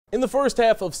In the first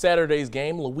half of Saturday's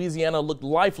game, Louisiana looked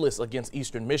lifeless against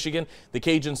Eastern Michigan. The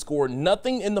Cajuns scored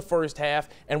nothing in the first half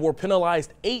and were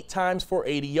penalized 8 times for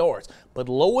 80 yards. But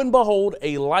lo and behold,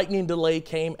 a lightning delay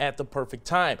came at the perfect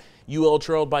time. UL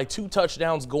trailed by 2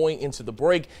 touchdowns going into the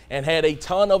break and had a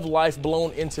ton of life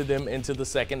blown into them into the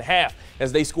second half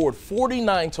as they scored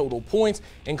 49 total points,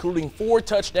 including 4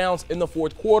 touchdowns in the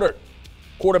fourth quarter.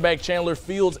 Quarterback Chandler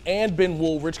Fields and Ben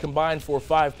Woolridge combined for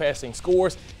 5 passing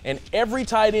scores, and every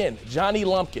tight end, Johnny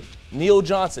Lumpkin, Neil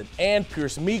Johnson, and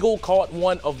Pierce Meagle caught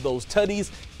one of those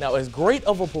tutties. Now, as great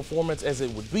of a performance as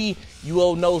it would be,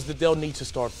 UL knows that they'll need to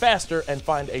start faster and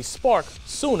find a spark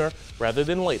sooner rather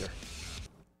than later.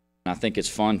 I think it's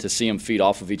fun to see them feed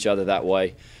off of each other that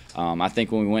way. I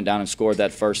think when we went down and scored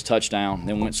that first touchdown,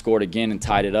 then went and scored again and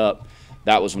tied it up,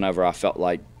 that was whenever I felt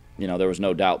like, there was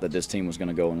no doubt that this team was going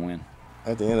to go and win.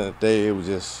 At the end of the day, it was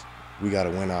just we got to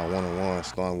win our one-on-one,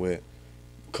 starting with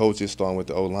coaches, starting with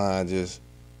the O-line. Just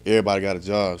everybody got a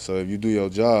job. So if you do your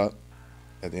job,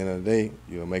 at the end of the day,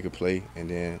 you'll make a play, and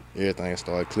then everything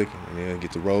start clicking, and then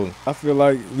get to rolling. I feel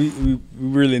like we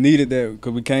really needed that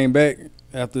because we came back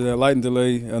after that lightning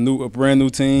delay, a brand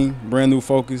new team, brand new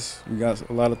focus. We got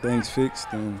a lot of things fixed,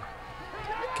 and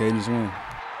Cajuns win.